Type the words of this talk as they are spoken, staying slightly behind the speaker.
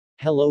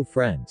Hello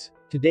friends.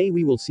 Today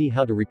we will see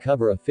how to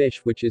recover a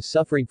fish which is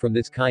suffering from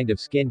this kind of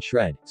skin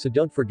shred, so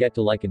don't forget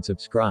to like and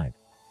subscribe.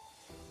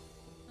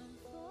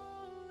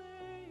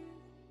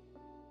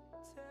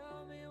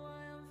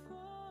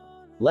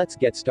 Let's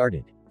get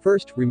started.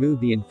 First, remove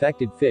the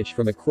infected fish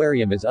from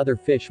aquarium as other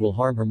fish will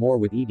harm her more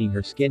with eating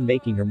her skin,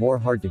 making her more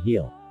hard to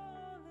heal.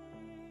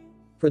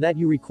 For that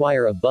you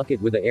require a bucket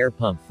with an air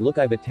pump. Look,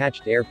 I've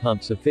attached air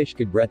pump so fish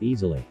could breathe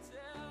easily.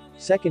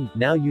 Second,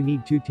 now you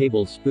need 2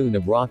 tablespoons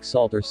of rock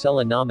salt or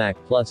selenamac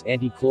plus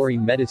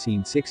anti-chlorine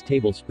medicine 6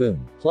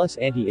 tablespoons, plus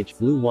anti-itch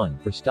blue 1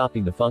 for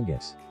stopping the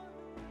fungus.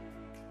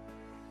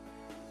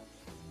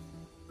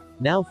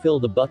 Now fill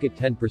the bucket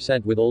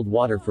 10% with old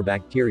water for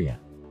bacteria.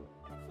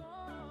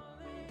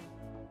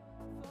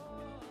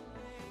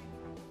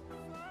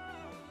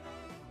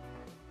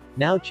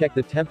 Now check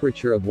the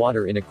temperature of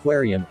water in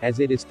aquarium, as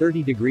it is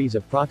 30 degrees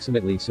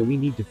approximately, so we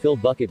need to fill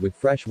bucket with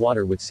fresh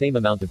water with same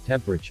amount of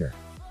temperature.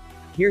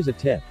 Here's a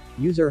tip.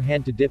 Use your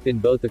hand to dip in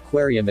both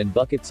aquarium and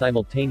bucket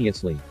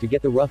simultaneously, to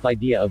get the rough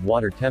idea of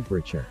water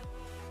temperature.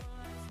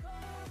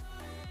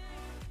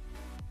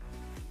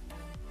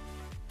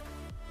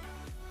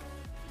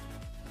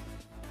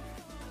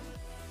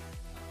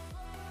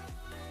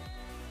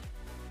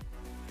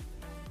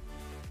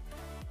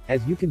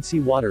 As you can see,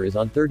 water is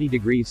on 30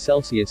 degrees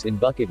Celsius in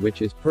bucket,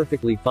 which is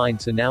perfectly fine,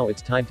 so now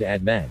it's time to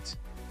add meds.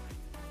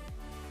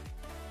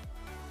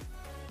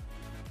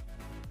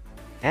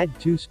 Add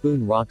 2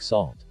 spoons rock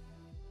salt.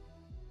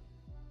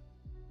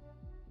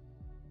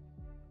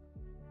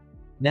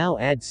 Now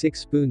add 6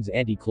 spoons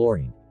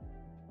anti-chlorine.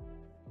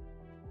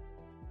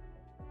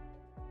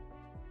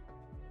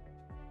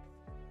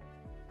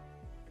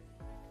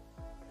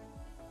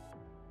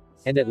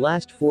 And at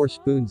last 4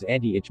 spoons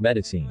anti-itch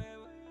medicine.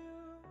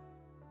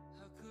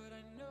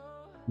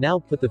 Now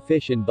put the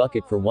fish in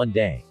bucket for 1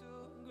 day.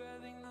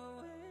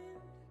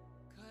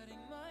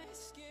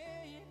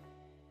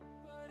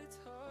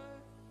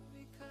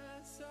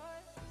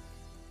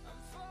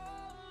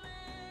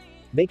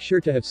 Make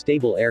sure to have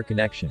stable air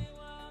connection.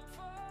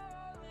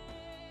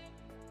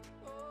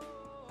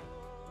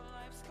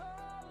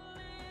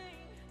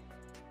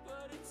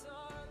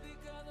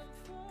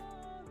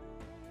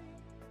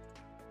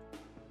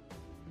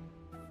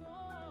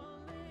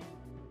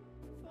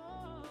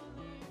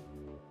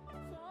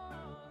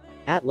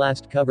 At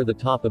last, cover the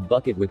top of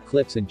bucket with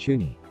clips and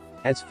chuni,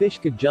 as fish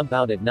could jump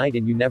out at night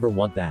and you never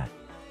want that.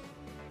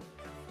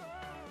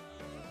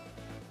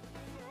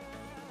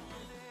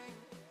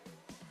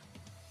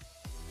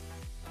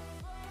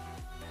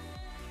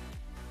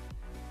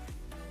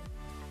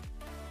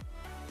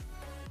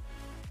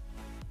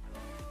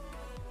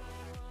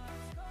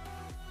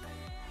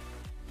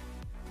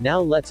 Now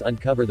let's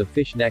uncover the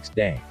fish next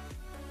day.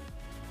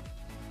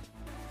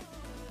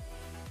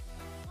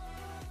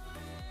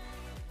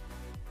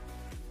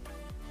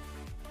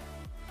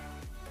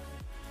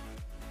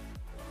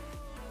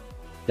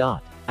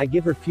 I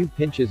give her few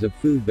pinches of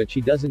food, but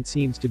she doesn't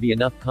seems to be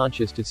enough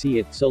conscious to see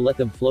it, so let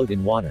them float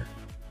in water.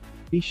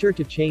 Be sure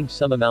to change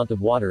some amount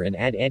of water and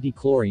add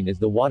anti-chlorine as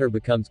the water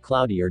becomes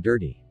cloudy or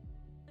dirty.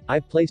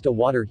 I've placed a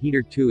water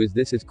heater too, as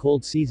this is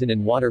cold season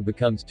and water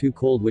becomes too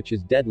cold, which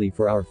is deadly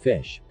for our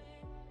fish.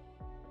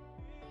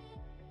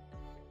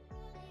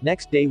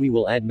 Next day we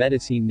will add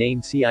medicine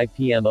named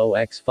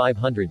CIPMOX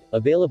 500,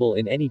 available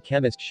in any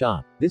chemist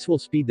shop. This will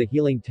speed the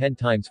healing 10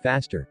 times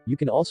faster. You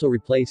can also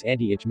replace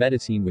anti-itch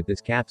medicine with this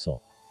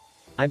capsule.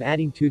 I'm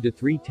adding 2 to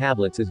 3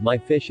 tablets as my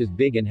fish is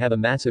big and have a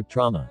massive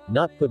trauma,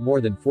 not put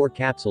more than 4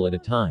 capsules at a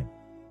time.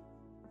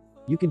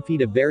 You can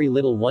feed a very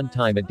little 1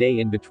 time a day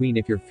in between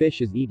if your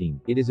fish is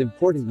eating. It is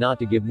important not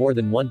to give more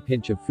than 1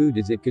 pinch of food,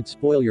 as it could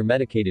spoil your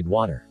medicated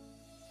water.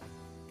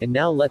 And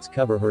now let's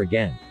cover her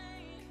again.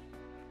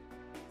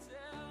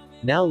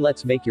 Now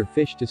let's make your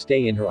fish to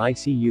stay in her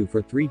ICU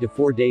for 3 to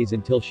 4 days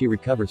until she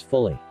recovers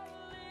fully.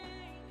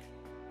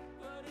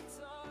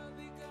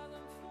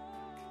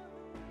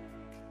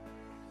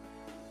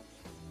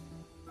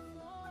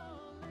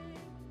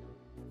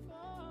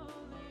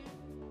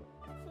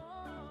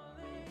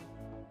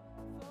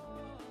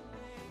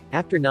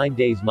 After 9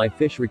 days my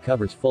fish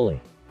recovers fully.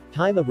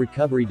 Time of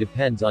recovery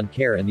depends on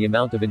care and the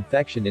amount of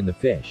infection in the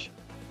fish.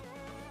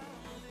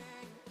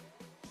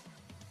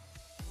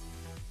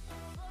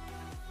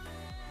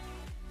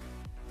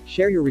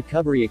 Share your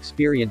recovery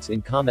experience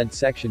in comment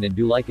section and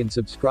do like and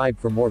subscribe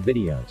for more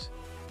videos.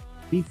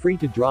 Be free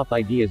to drop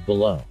ideas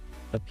below.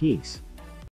 A peace.